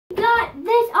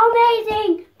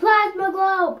amazing plasma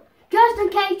globe. Just in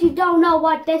case you don't know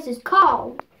what this is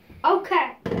called.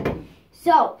 Okay,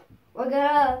 so we're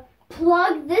gonna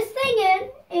plug this thing in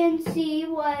and see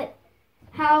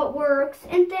how it works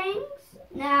and things.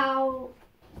 Now,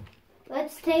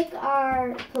 let's take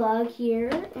our plug here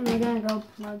and we're gonna go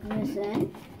plug this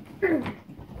in.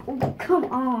 Oh, come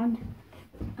on.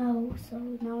 Oh, so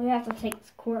now we have to take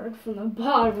this cord from the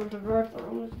bottom of the earth. We're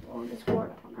almost blowing this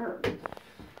cord on Earth.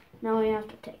 Now we have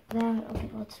to take that. Okay,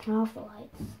 let's turn off the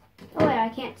lights. Oh wait, I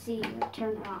can't see.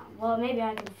 Turn it on. Well, maybe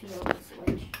I can feel the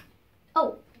switch.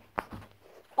 Oh.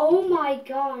 Oh my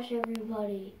gosh,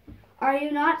 everybody. Are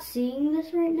you not seeing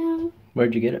this right now?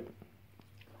 Where'd you get it?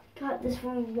 Got this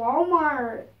from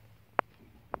Walmart.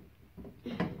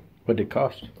 What did it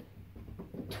cost?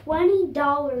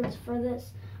 $20 for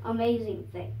this amazing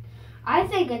thing. I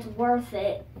think it's worth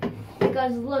it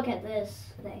because look at this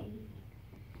thing.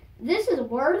 This is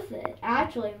worth it.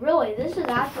 Actually, really, this is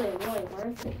actually really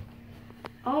worth it.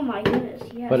 Oh my goodness,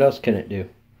 yes. What else can it do?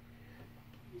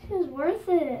 This is worth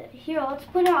it. Here, let's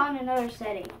put it on another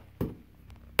setting.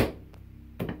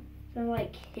 So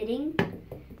like hitting.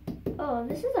 Oh,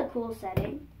 this is a cool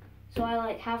setting. So I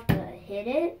like have to hit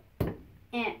it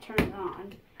and it turns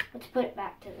on. Let's put it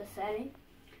back to the setting.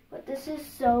 But this is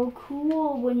so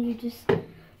cool when you just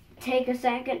take a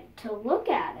second to look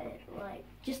at it. Like,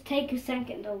 just take a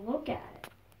second to look at it.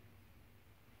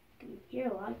 You can hear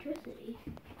electricity.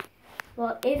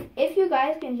 Well, if you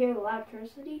guys can hear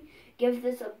electricity, give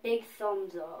this a big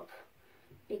thumbs up.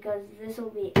 Because this will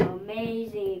be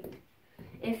amazing.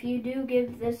 If you do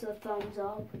give this a thumbs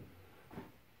up,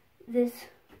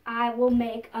 I will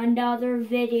make another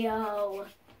video.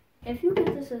 If you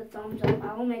give this a thumbs up,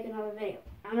 I will make another video.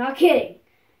 I'm not kidding.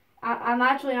 I'm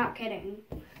actually not kidding.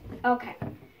 Okay.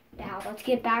 Now, let's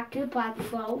get back to the plasma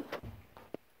globe.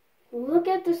 Look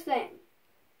at this thing.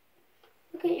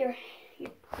 Look at your...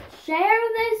 Share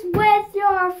this with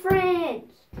your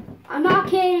friends. I'm not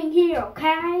kidding here,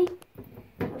 okay?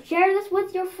 Share this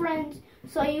with your friends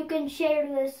so you can share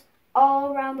this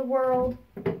all around the world.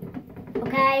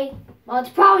 Okay? Well, it's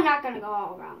probably not going to go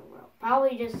all around the world.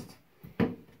 Probably just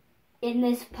in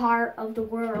this part of the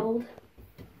world.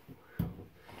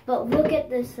 But look at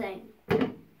this thing.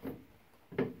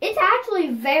 It's actually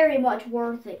very much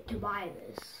worth it to buy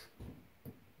this.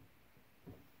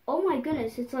 Oh my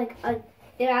goodness, it's like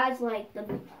it has like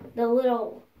the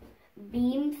little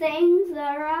beam things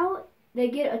that are out. They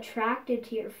get attracted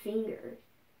to your fingers.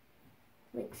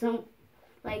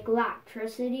 Like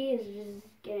electricity is just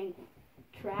getting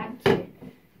attracted.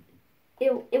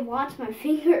 It wants my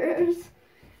fingers.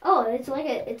 Oh, it's like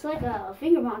a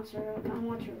finger monster. I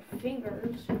want your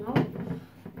fingers, you know.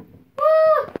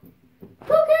 Ah!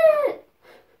 Look at it!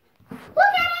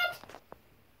 Look at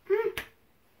it!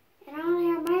 And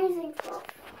all the amazing stuff.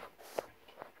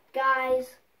 Guys,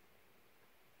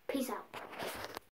 peace out.